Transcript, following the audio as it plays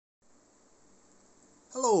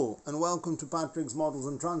Hello and welcome to Patrick's Models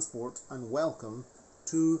and Transport, and welcome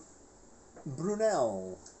to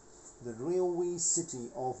Brunel, the railway city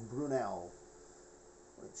of Brunel,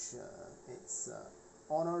 which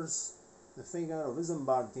honours the figure of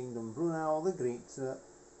Isambard Kingdom Brunel, the great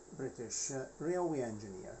British railway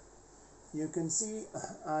engineer. You can see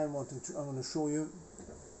I'm going to show you.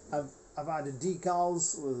 I've added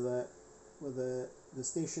decals with the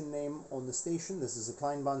station name on the station. This is a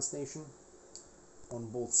Kleinbahn station on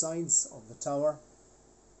both sides of the tower.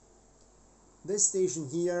 This station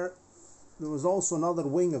here, there was also another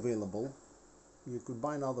wing available. You could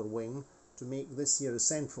buy another wing to make this here the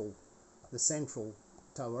central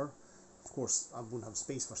tower. Of course, I wouldn't have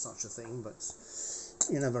space for such a thing, but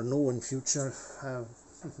you never know in future. I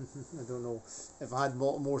don't know, if I had a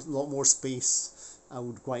lot more space, I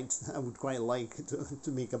would quite like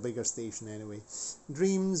to make a bigger station anyway.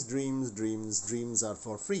 Dreams are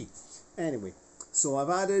for free. Anyway, so I've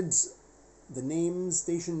added the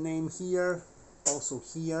station name here, also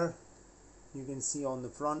here. You can see on the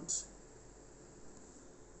front.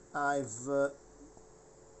 I've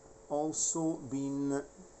also been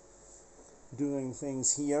doing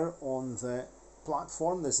things here on the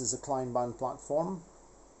platform. This is a Kleinbahn platform.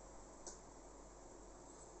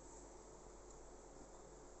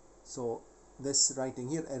 So this writing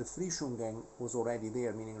here, Erfrischungen, was already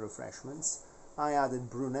there, meaning refreshments. I added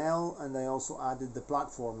Brunel, and I also added the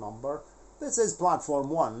platform number. This is platform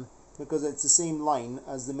 1 because it's the same line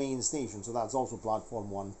as the main station, so that's also platform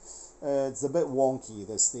 1. It's a bit wonky,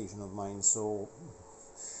 this station of mine, so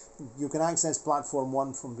you can access platform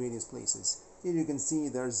 1 from various places. Here you can see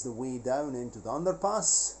there's the way down into the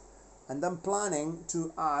underpass, and I'm planning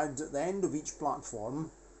to add at the end of each platform.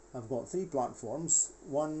 I've got 3 platforms,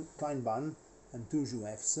 1 Kleinbahn and 2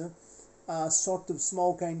 Juefs. A sort of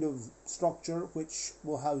small kind of structure which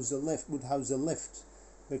will house a lift,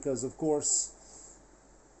 because of course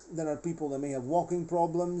there are people that may have walking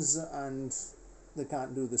problems and they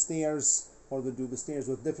can't do the stairs, or they do the stairs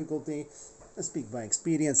with difficulty. I speak by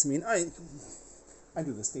experience. I mean, I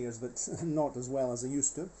do the stairs, but not as well as I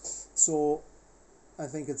used to. So I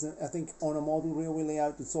think on a model railway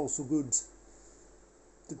layout, it's also good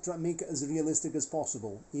to try make it as realistic as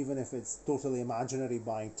possible, even if it's totally imaginary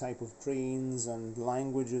by type of trains and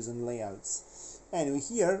languages and layouts. Anyway,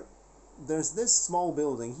 here there's this small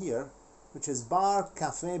building here, which is Bar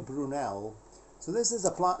Café Brunel. So this is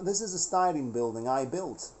a styrene building I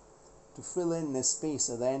built to fill in this space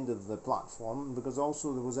at the end of the platform, because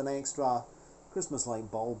also there was an extra Christmas light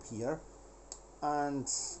bulb here, and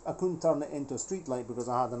I couldn't turn it into a street light because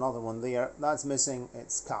I had another one there. That's missing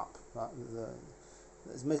its cap.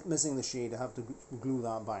 It's missing the shade. I have to glue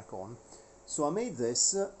that back on. So I made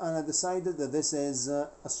this, and I decided that this is a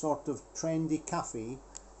sort of trendy cafe,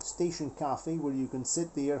 station cafe, where you can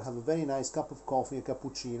sit there, have a very nice cup of coffee, a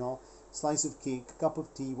cappuccino, slice of cake, cup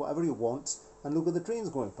of tea, whatever you want, and look at the trains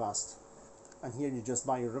going past. And here you just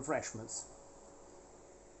buy your refreshments.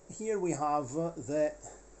 Here we have the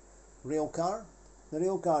railcar. The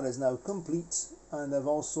railcar is now complete, and I've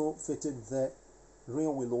also fitted the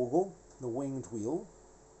railway logo, the winged wheel,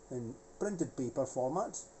 in printed paper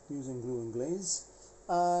format using glue and glaze.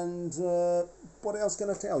 And what else can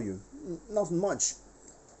I tell you? Nothing much.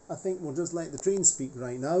 I think we'll just let the train speak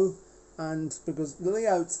right now, and because the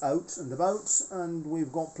layout's out and about, and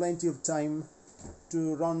we've got plenty of time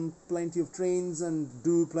to run plenty of trains and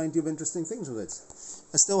do plenty of interesting things with it.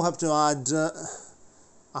 I still have to add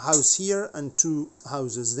a house here and 2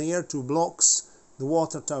 houses there, 2 blocks. The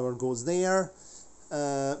water tower goes there.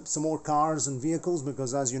 Some more cars and vehicles,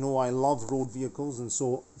 because as you know, I love road vehicles, and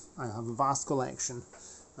so I have a vast collection,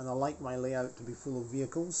 and I like my layout to be full of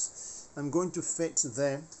vehicles. I'm going to fit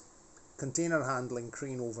the container handling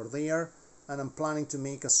crane over there, and I'm planning to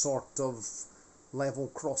make a sort of level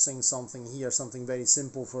crossing something here, something very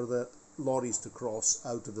simple for the lorries to cross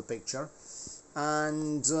out of the picture.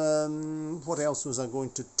 And what else was I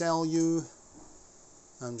going to tell you?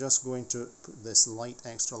 I'm just going to put this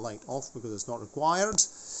extra light off because it's not required.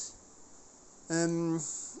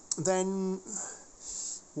 Then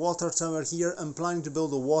water tower here. I'm planning to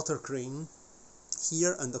build a water crane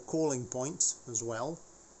here, and a coaling point as well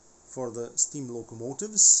for the steam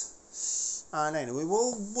locomotives. And anyway,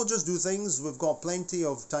 we'll just do things. We've got plenty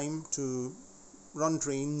of time to run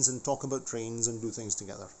trains and talk about trains and do things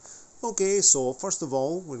together. Okay, so first of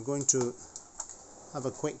all, we're going to have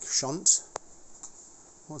a quick shunt.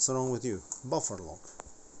 What's wrong with you? Buffer lock.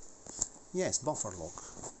 Yes, buffer lock.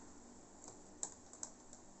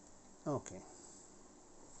 Okay.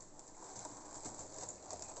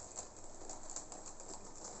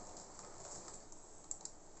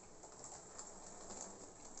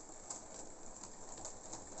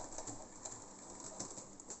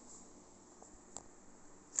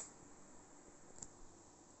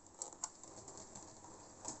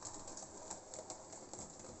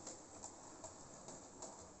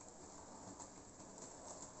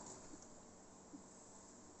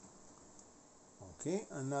 Okay,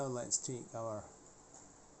 and now let's take our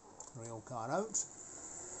rail car out.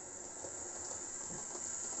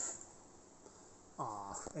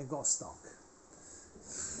 Ah, it got stuck.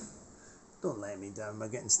 Don't let me down by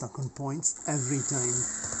getting stuck on points every time.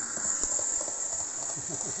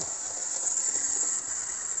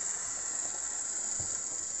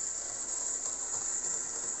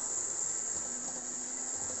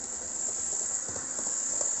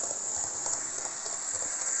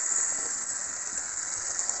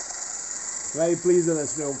 Very pleased with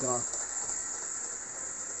this rail car.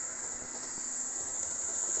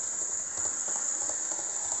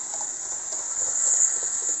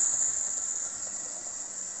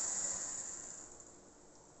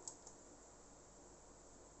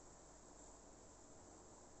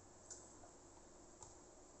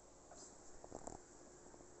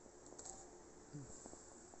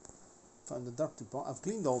 Found the dirty part. I've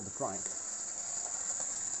cleaned all the crank.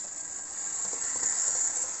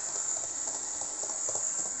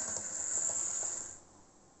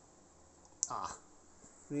 Ah,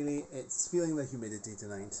 really, it's feeling the humidity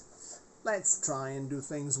tonight. Let's try and do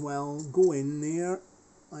things well. Go in there,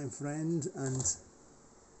 my friend, and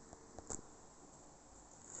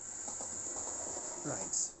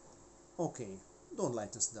right. Okay, don't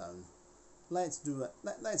let us down. Let's do it.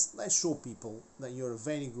 Let's show people that you're a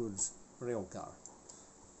very good rail car.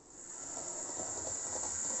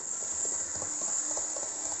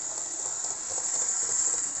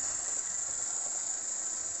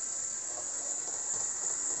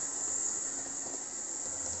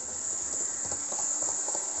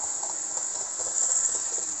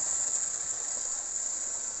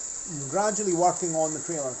 I'm gradually working on the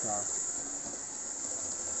trailer car.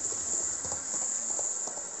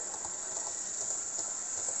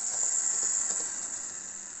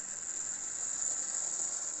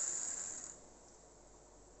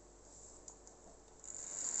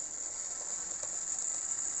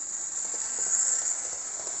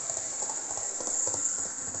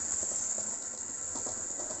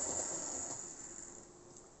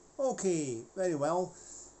 Okay, very well.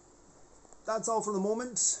 That's all for the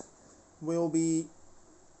moment. We'll be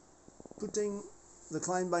putting the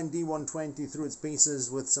Kleinbahn D120 through its paces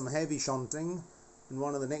with some heavy shunting. In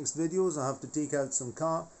one of the next videos, I have to take out some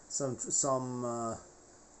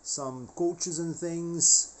coaches and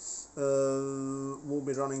things. We'll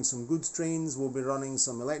be running some goods trains. We'll be running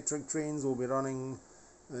some electric trains. We'll be running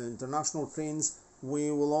international trains.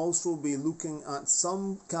 We will also be looking at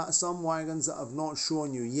some wagons that I've not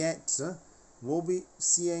shown you yet. We'll be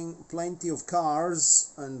seeing plenty of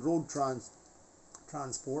cars and road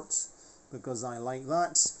transport because I like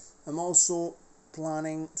that. I'm also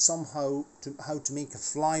planning somehow how to make a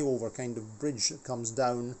flyover kind of bridge that comes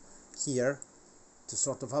down here to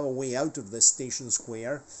sort of have a way out of this station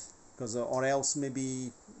square, because or else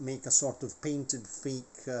maybe make a sort of painted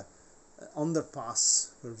fake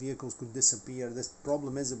underpass where vehicles could disappear. This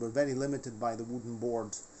problem is that we're very limited by the wooden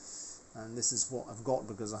board, and this is what I've got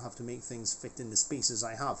because I have to make things fit in the spaces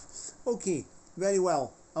I have. Okay, very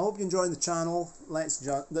well. I hope you enjoy the channel.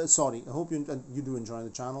 Sorry, I hope you do enjoy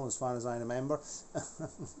the channel as far as I remember. I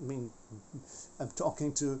mean, I'm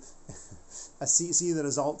talking to I see the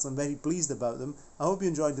results. I'm very pleased about them. I hope you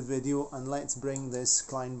enjoyed the video, and let's bring this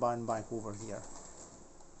Kleinbahn back over here.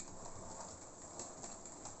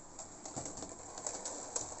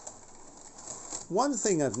 One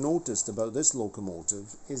thing I've noticed about this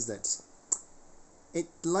locomotive is that it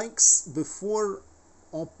likes before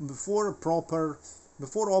operating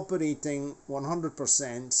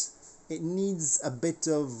 100%, it needs a bit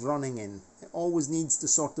of running in. It always needs to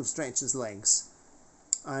sort of stretch its legs,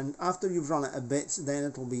 and after you've run it a bit, then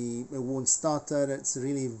it won't stutter.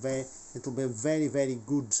 It'll be a very, very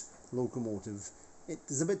good locomotive. It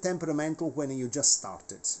is a bit temperamental when you just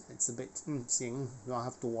start it. It's a bit saying, do I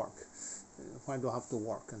have to work? Why do I have to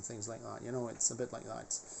work? And things like that, you know, it's a bit like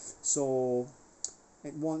that. So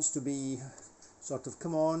it wants to be sort of,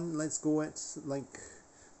 come on, let's go, it's like,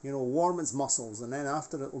 you know, warm its muscles, and then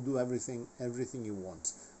after it will do everything you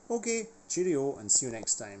want. Okay, cheerio, and see you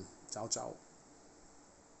next time. Ciao, ciao.